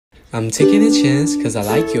I'm taking a chance cause I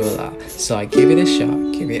like you a lot, so I give it a shot,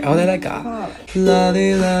 give it all that I got. La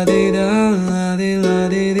di la di da, la di la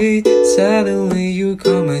di di. Suddenly you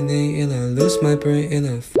call my name and I lose my brain and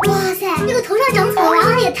I. 哇塞，这个头上长草娃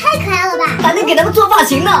娃也太可爱了吧！还能给他们做发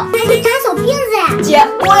型呢，还可以扎小辫子呀！姐，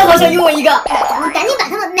我也好想拥有一个。咱们赶紧把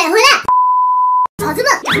它们买回来。草子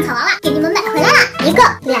们，长草娃娃给你们买回来了，1个、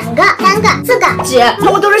2个、3个、4个。姐，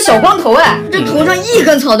他们都是小光头哎，这头上一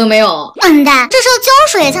根草都没有。笨蛋，这是要浇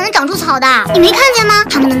水才能长出草的，你没看见吗？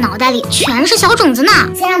他们的脑袋里全是小种子呢。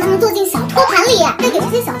先让他们坐进小托盘里，再给这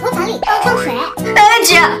些小托盘里倒上水。哎，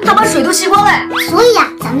姐，他把水都吸光了。所以呀，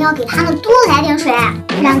咱们要给他们多来点水，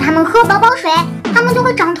让他们喝饱饱水，他们就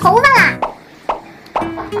会长头发啦。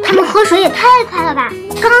他们喝水也太快了吧！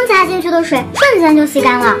刚加进去的水瞬间就吸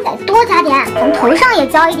干了，再多加点，从头上也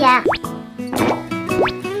浇一点。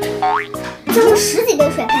浇了10几杯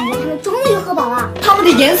水，感觉他们终于喝饱了。他们的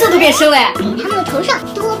颜色都变深了，给他们的头上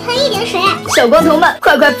多喷一点水。小光头们，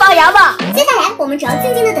快快发芽吧！接下来我们只要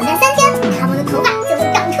静静的等待3天，他们的头发就会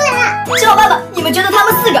长出来了。小伙伴们，你们觉得他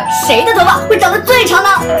们4个谁的头发会长得最长呢？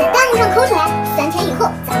在弹幕上扣出来，3天以后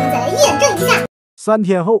咱们再来验证一下。3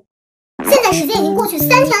天后。现在时间已经过去3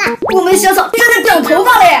天了，我们的小草真的长头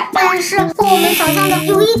发了耶！但是和我们想象的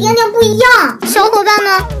有一点点不一样。小伙伴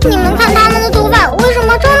们，你们看他们的头发为什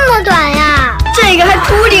么这么短呀？这个还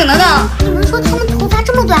秃顶了呢。你们说他们头发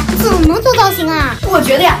这么短，怎么做造型啊？我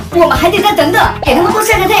觉得呀，我们还得再等等，给他们多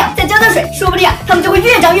晒晒太阳，再浇浇水，说不定他们就会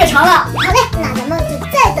越长越长了。好嘞，那咱们就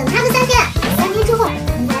再等他个3天。3天之后，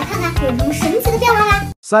咱们再来看看有什么神奇的变化吧。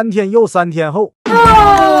3天又3天后。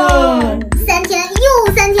3天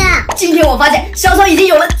又3天。今天我发现小草已经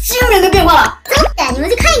有了惊人的变化了。走，带你们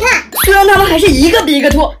去看一看。虽然它们还是一个比一个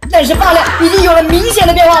秃，但是发量已经有了明显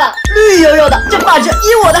的变化了，绿油油的，这发质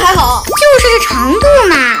比我的还好。就是这长度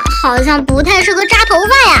嘛，好像不太适合扎头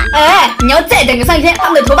发呀。哎，你要再等个3天，他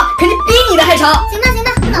们的头发肯定比你的还长。行吧行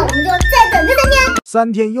吧，那我们就再等个3天。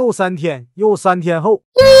3天又3天，又3天后。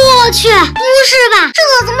我去，不是吧？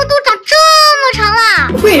这怎么都长这么长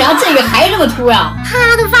了？为啥这个还这么秃呀？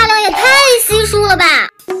他的发量也太稀疏了吧！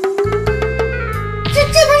这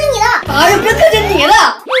颗是你的。哎呀，别看着你的，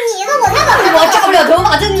你的我才搞不我扎不了头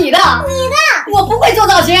发，这你的。你的，我不会做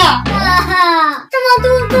造型。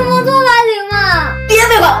这么做发型吗？别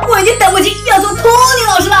废话，我已经等不及要做托尼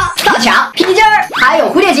老师了。大卡、皮筋儿，还有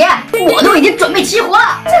蝴蝶结，我都已经准备齐活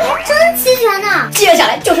了。这还真齐全呢。接下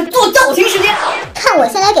来就是做造型时间。看我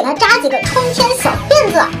先来给他扎几个冲天小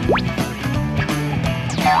辫子。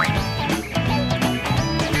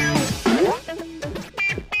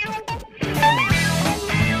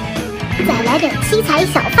再来点七彩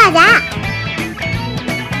小发夹。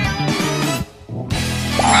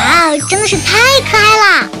哇哦，真的是太可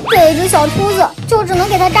爱了！这只小秃子就只能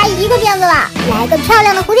给它扎1个辫子了。来个漂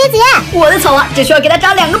亮的蝴蝶结。我的草啊，只需要给它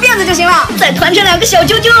扎2个辫子就行了，再团成2个小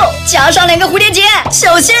揪揪，加上2个蝴蝶结，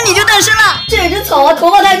小仙女就诞生了。这只草啊，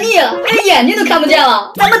头发太密了，连眼睛都看不见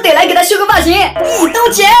了，咱们得来给它修个发型，一刀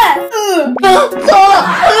剪。糟了，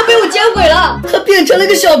它被我剪毁了，它变成了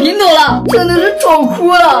个小平头了，真的是丑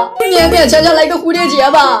哭了。勉勉强强来个蝴蝶结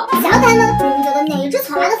吧。小伙伴们，你们觉得哪只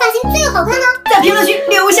草娃的发型最好看呢？在评论区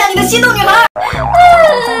留下你的心动女孩。哭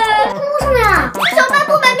什么呀？小白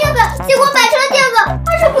不买面粉，结果买成了淀粉，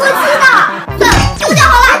还是过期的。算了，丢掉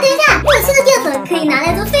好了。等一下，过期的淀粉可以拿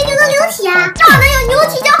来做飞牛的流体啊，这能有牛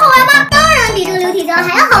体胶好玩吗？当然比这个流体胶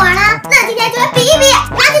还要好玩啦。那今天就来比一比，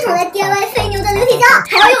垃圾桶来 DIY 飞牛的流体胶，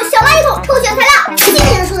还要用小垃圾桶抽选材料。今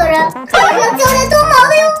天输的人可是要胶带多毛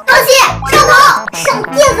的哟。高起，上头，上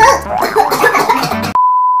淀粉。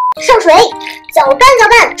上水，搅拌搅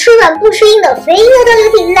拌，吃软不吃硬的肥牛的流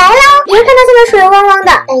体来啦！别看它现在水汪汪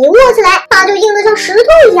的，但一握起来，它就硬得像石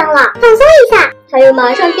头一样了。放松一下，它又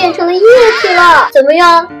马上变成了液体了。怎么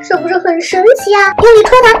样，是不是很神奇啊？用力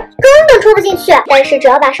戳它，根本戳不进去，但是只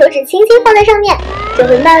要把手指轻轻放在上面，就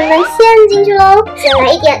会慢慢陷进去喽。先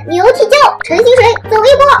来一点牛体胶，成型水走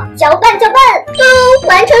一波，搅拌搅拌，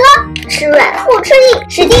完成了。吃软不吃硬，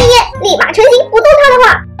使劲一捏，立马成型。不动它的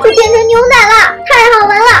话，就变成牛奶了，太好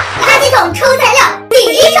玩了！垃圾桶抽材料，第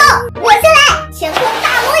1抽，我先来，乾坤大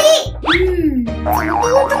挪移。怎么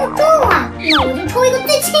都这么重啊？那我就抽一个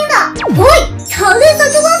最轻的。喂，草绿色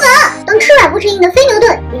珠光粉。当吃软不吃硬的飞牛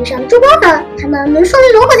顿遇上珠光粉，它们能顺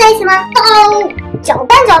利融合在一起吗？搅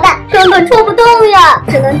拌搅拌，根本戳不动呀，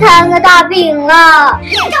只能摊个大饼了。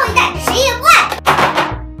眼罩一戴，谁也不爱。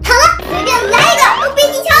好了，随便来一个，都比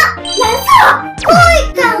你强。蓝色，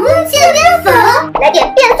感恩渐变粉，来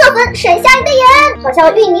点变色粉，闪瞎你的眼，好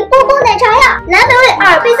像芋泥波波奶茶呀。蓝莓味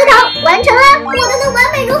2倍丝糖，完成了，我的能完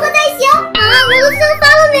美融合在一起哦。我的丝发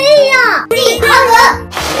了霉一样。第2轮，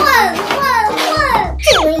换，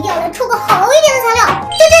这轮一定要来出个好一点的材料，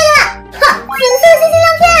就这个啦。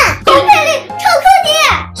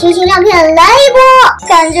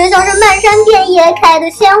感觉像是漫山遍野开的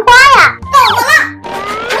鲜花呀！到我啦！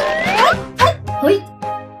喂，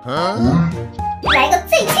来个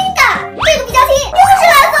最轻的，这个比较轻，又是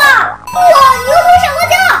蓝色。哇，牛头闪光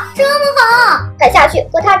胶，这么好！快下去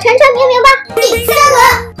和它缠缠绵绵吧。第3轮，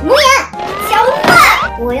无眼交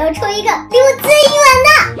换，我要抽一个离我最远的。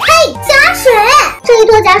嘿，加水，这一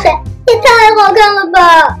坨加水也太好看了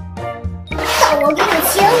吧！到我给你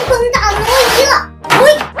乾坤大挪移了。喂，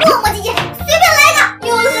磨磨唧唧，随便来个，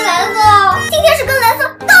又是蓝色，今天是跟蓝色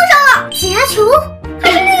杠上了。解压球还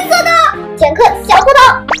是绿色的，剑客小骨头，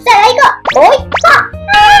再来一个。喂，快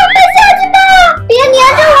下去吧，别粘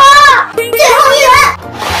着我。最后一轮，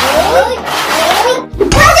我要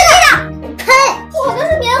这个，呸，我的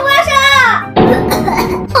是棉花砂，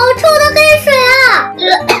好臭的黑水啊！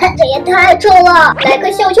这也太臭了，来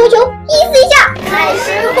个小球球意思一下，开始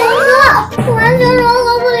混合，完全融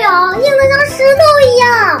合不了，硬得像石头一样。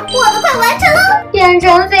我的快完成了，变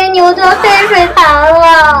成飞牛的黑水盘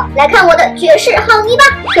了。来看我的绝世好泥巴，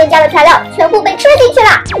添加的材料全部被吃进去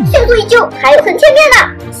了，迅速一揪，还有很千面呢。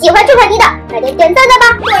喜欢这款泥的，快点点赞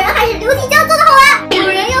吧！果然还是刘体酱做的好玩，有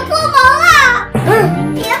人要脱毛了。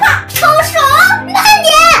别怕，超爽，慢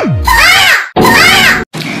点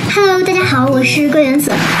！Hello， 大家好，我是桂圆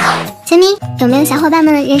子。小咪，有没有小伙伴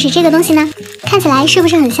们认识这个东西呢？看起来是不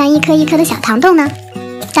是很像一颗一颗的小糖豆呢？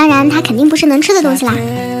当然，它肯定不是能吃的东西啦。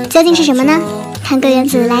究竟是什么呢？看桂圆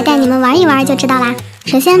子来带你们玩一玩就知道啦。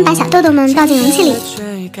首先把小豆豆们倒进容器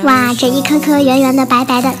里，哇，这一颗颗圆圆的、白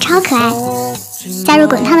白的，超可爱。加入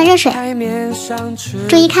滚烫的热水，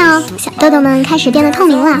注意看哦，小豆豆们开始变得透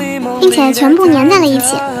明了，并且全部粘在了一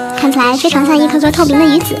起，看起来非常像一颗颗透明的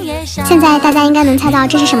鱼子。现在大家应该能猜到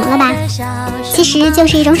这是什么了吧？其实就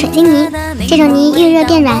是一种水晶泥，这种泥遇热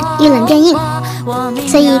变软，遇冷变硬，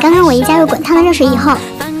所以刚刚我一加入滚烫的热水以后，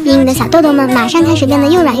硬硬的小豆豆们马上开始变得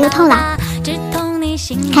又软又透了。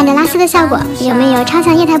看着拉丝的效果，有没有超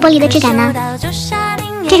像液态玻璃的质感呢？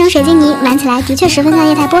这种水晶泥玩起来的确十分像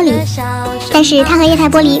液态玻璃，但是它和液态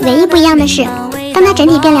玻璃唯一不一样的是，当它整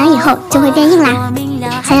体变凉以后就会变硬啦。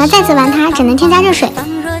想要再次玩它，只能添加热水，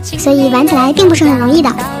所以玩起来并不是很容易的。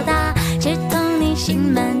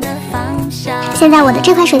现在我的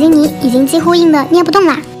这块水晶泥已经几乎硬得捏不动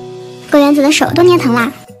啦，桂圆子的手都捏疼啦，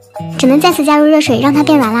只能再次加入热水让它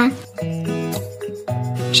变软啦。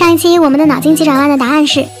上一期我们的脑筋急转弯的答案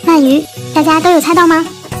是鳗鱼，大家都有猜到吗？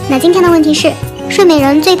那今天的问题是，睡美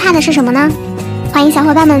人最怕的是什么呢？欢迎小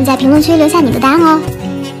伙伴们在评论区留下你的答案哦。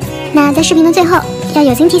那在视频的最后，要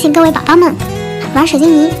友情提醒各位宝宝们，玩水晶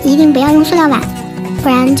泥一定不要用塑料碗，不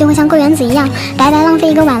然就会像桂圆子一样白白浪费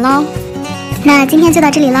一个碗喽。那今天就到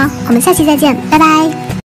这里了，我们下期再见，拜拜。